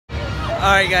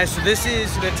Alright guys, so this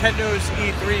is Nintendo's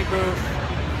E3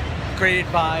 booth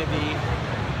created by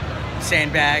the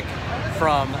Sandbag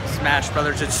from Smash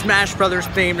Brothers. It's Smash Brothers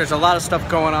themed. There's a lot of stuff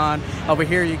going on. Over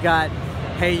here you got,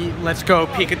 hey, let's go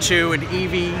Pikachu and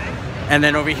Eevee. And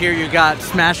then over here you got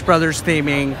Smash Brothers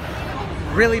theming.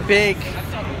 Really big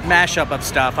mashup of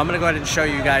stuff. I'm gonna go ahead and show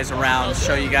you guys around,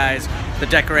 show you guys the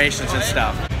decorations and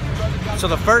stuff. So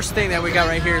the first thing that we got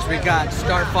right here is we got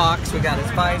Star Fox, we got his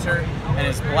visor and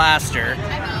his blaster.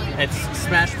 It's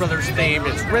Smash Brothers themed.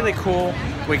 It's really cool.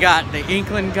 We got the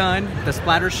Inkling gun, the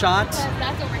splatter shot.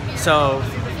 So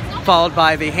followed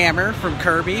by the hammer from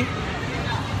Kirby.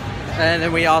 And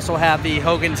then we also have the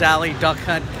Hogan's Alley Duck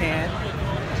Hunt can.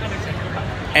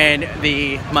 And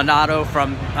the Monado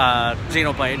from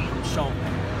Xenoblade from Shulk.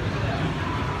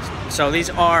 So these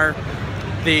are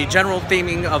the general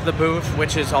theming of the booth,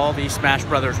 which is all the Smash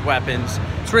Brothers weapons.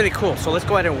 It's really cool. So let's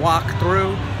go ahead and walk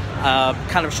through,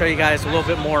 kind of show you guys a little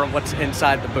bit more of what's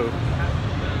inside the booth.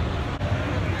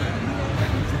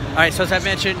 All right, so as I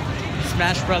mentioned,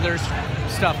 Smash Brothers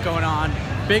stuff going on.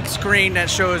 Big screen that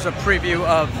shows a preview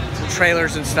of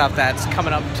trailers and stuff that's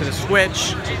coming up to the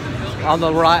Switch. On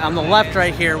the right, on the left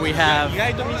right here, we have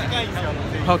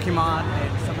Pokemon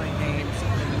and some of the games.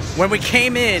 When we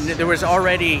came in, there was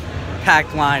already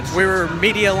packed lines. We were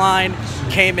media line,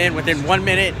 came in within 1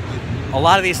 minute. A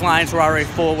lot of these lines were already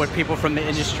full with people from the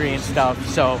industry and stuff,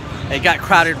 so it got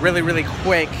crowded really, really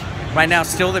quick. Right now,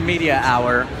 still the media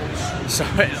hour, so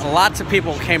lots of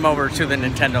people came over to the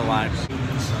Nintendo line.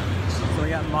 So we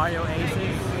got Mario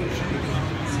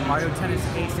Aces, Mario Tennis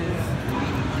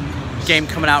Aces. Game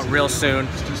coming out real soon.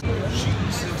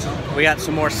 We got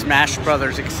some more Smash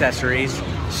Brothers accessories,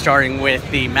 starting with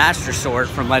the Master Sword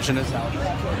from Legend of Zelda.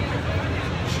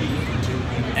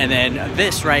 And then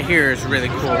this right here is really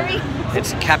cool.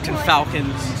 It's Captain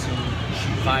Falcon's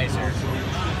visor,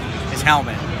 his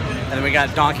helmet. And then we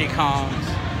got Donkey Kong's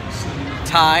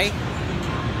tie.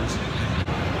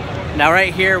 Now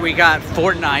right here we got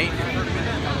Fortnite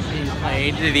being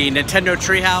played. The Nintendo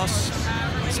Treehouse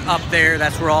is up there.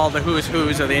 That's where all the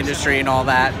who's of the industry and all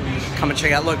that come and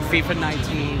check out. Look, FIFA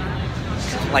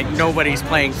 19. Like nobody's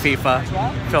playing FIFA.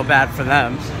 Feel bad for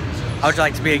them. I would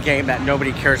like to be a game that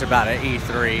nobody cares about at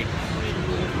E3.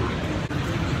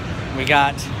 We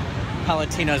got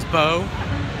Palutena's bow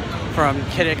from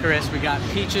Kid Icarus. We got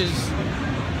Peach's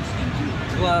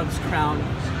gloves, crown,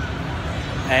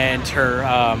 and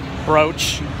her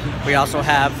brooch. We also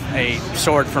have a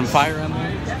sword from Fire Emblem.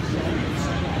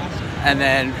 And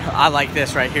then I like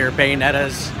this right here,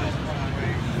 Bayonetta's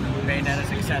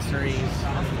accessories.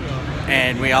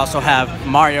 And we also have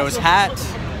Mario's hat.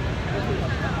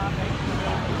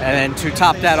 And then to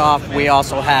top that off, we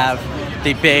also have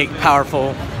the big,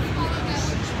 powerful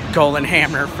golden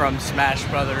hammer from Smash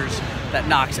Brothers that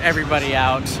knocks everybody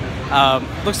out.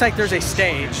 Looks like there's a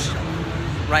stage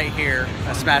right here,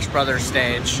 a Smash Brothers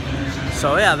stage.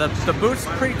 So yeah, the booth's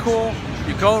pretty cool.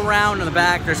 You go around in the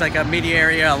back, there's like a media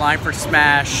area, a line for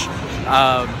Smash.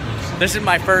 This is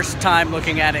my first time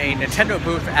looking at a Nintendo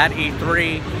booth at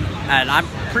E3, and I'm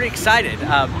pretty excited.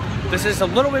 This is a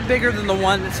little bit bigger than the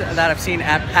ones that I've seen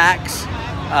at PAX.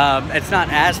 It's not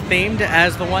as themed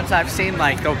as the ones I've seen,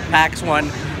 like the PAX one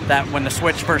that when the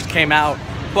Switch first came out,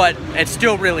 but it's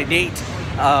still really neat.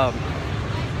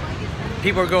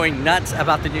 People are going nuts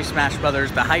about the new Smash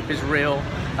Brothers. The hype is real.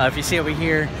 If you see over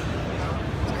here,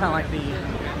 it's kind of like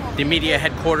the media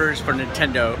headquarters for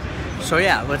Nintendo. So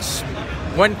yeah, let's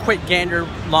one quick gander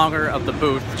longer of the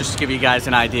booth just to give you guys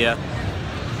an idea.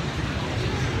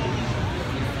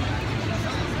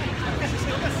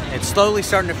 It's slowly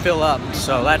starting to fill up,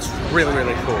 so that's really,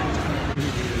 really cool.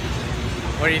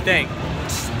 What do you think?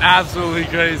 It's absolutely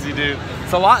crazy, dude.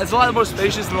 It's a lot more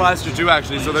spacious than the last two,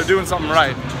 actually, so they're doing something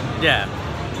right. Yeah.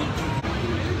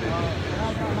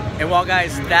 And well,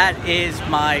 guys, that is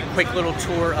my quick little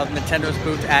tour of Nintendo's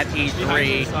booth at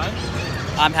E3.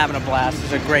 I'm having a blast.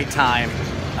 It's a great time.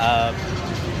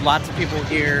 Lots of people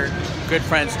here, good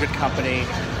friends, good company.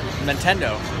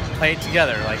 Nintendo, play it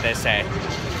together, like they say.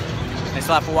 Thanks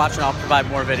a lot for watching. I'll provide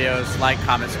more videos. Like,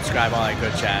 comment, subscribe, all that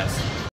good jazz.